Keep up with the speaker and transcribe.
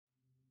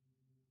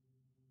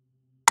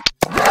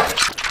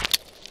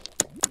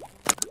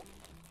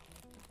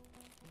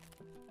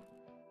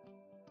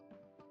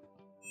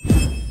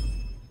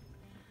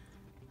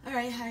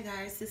Hi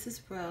guys, this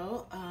is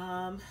Ro.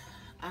 I'm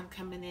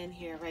coming in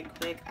here right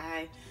quick.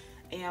 I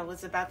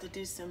was about to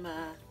do some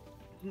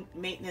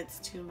maintenance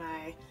to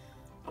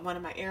one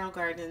of my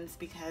Aerogardens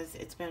because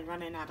it's been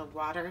running out of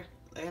water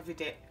every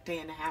day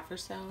and a half or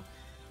so.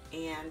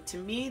 And to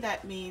me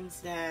that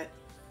means that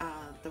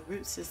the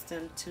root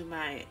system to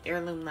my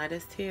heirloom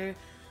lettuce here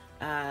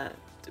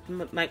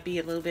might be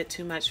a little bit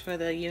too much for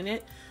the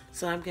unit.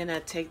 So I'm gonna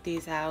take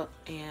these out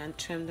and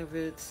trim the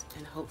roots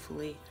and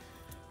hopefully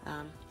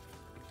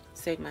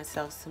save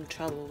myself some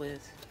trouble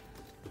with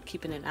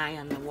keeping an eye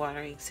on the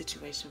watering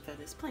situation for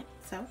this plant.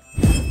 So,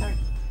 let's start.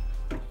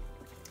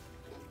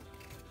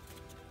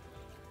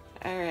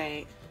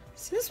 Alright,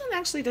 so this one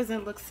actually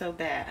doesn't look so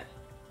bad.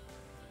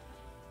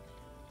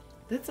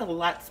 It's a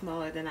lot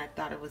smaller than I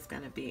thought it was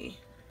going to be.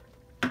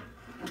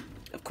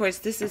 Of course,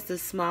 this is the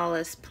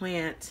smallest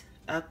plant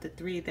of the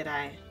three that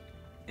I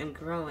am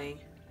growing.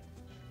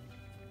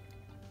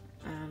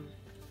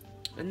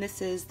 And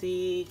this is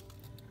the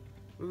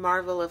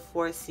Marvel of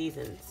Four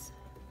Seasons.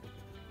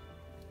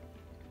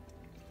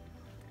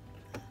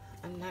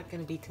 I'm not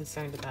going to be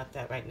concerned about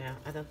that right now.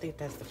 I don't think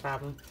that's the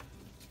problem.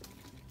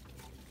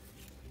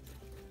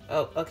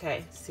 Oh,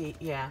 okay. See,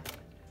 yeah.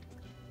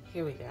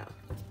 Here we go.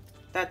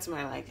 That's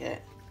more like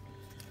it.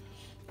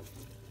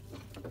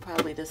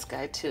 Probably this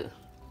guy too.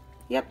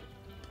 Yep.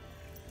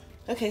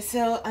 Okay,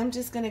 so I'm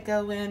just going to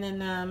go in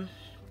and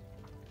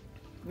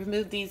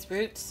remove these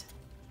roots.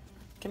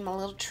 Give them a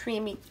little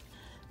trim.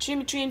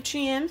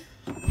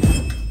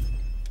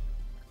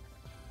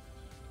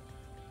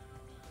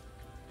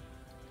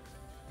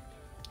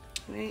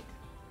 Right.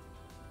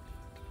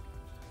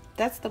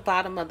 That's the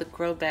bottom of the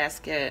grow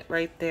basket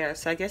right there.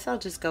 So I guess I'll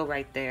just go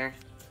right there.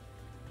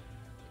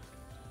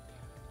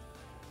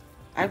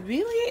 I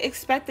really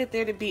expected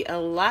there to be a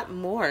lot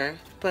more,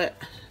 but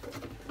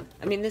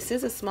I mean, this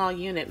is a small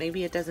unit.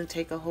 Maybe it doesn't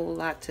take a whole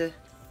lot to...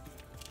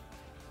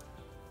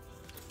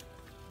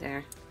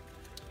 There.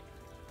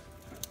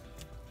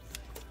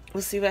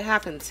 We'll see what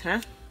happens,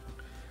 huh?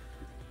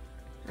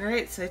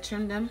 Alright, so I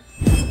trimmed them.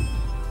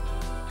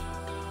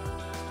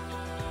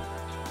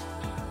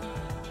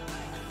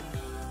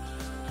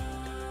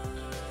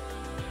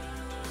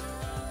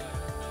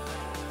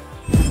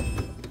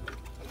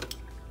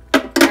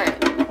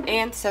 Alright,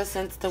 and so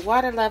since the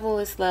water level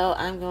is low,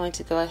 I'm going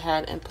to go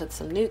ahead and put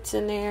some newts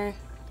in there.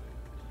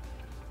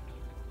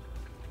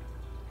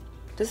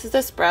 This is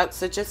the sprout,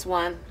 so just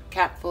one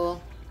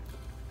capful.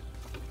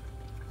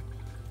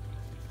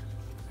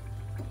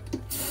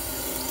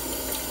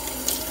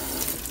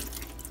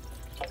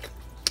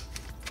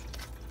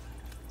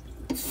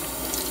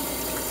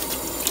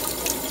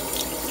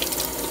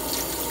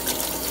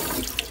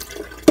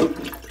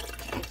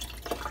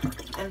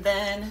 And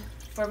then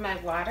for my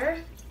water,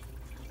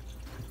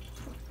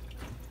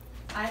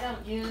 I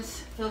don't use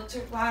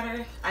filtered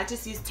water. I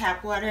just use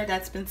tap water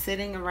that's been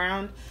sitting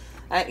around.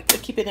 I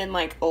keep it in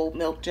like old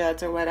milk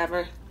jugs or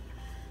whatever.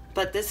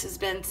 But this has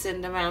been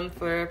sitting around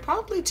for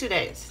probably 2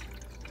 days.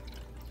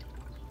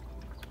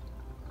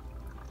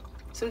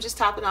 So I'm just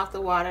topping off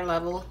the water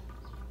level.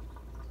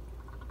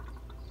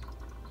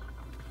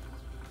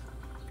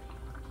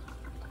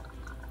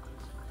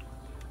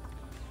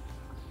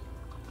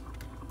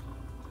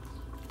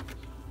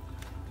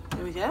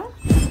 There we go.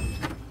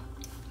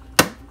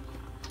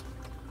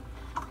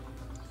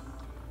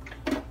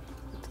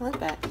 Like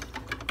that.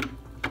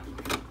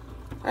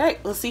 All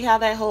right, we'll see how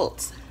that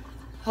holds.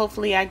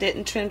 Hopefully I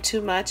didn't trim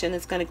too much and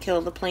it's going to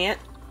kill the plant.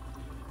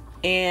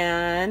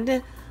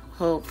 And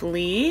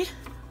hopefully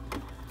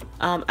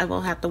I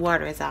won't have to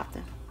water as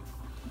often.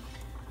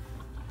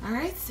 All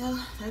right, so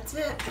that's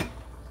it.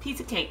 Piece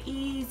of cake,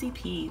 easy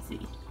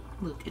peasy.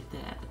 Look at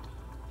that.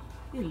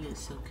 It looks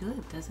so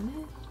good, doesn't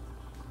it?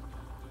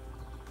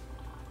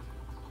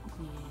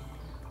 Yeah.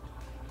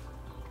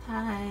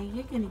 Hi,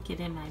 you're gonna get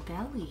in my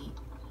belly.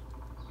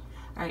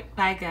 Alright,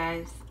 bye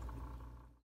guys.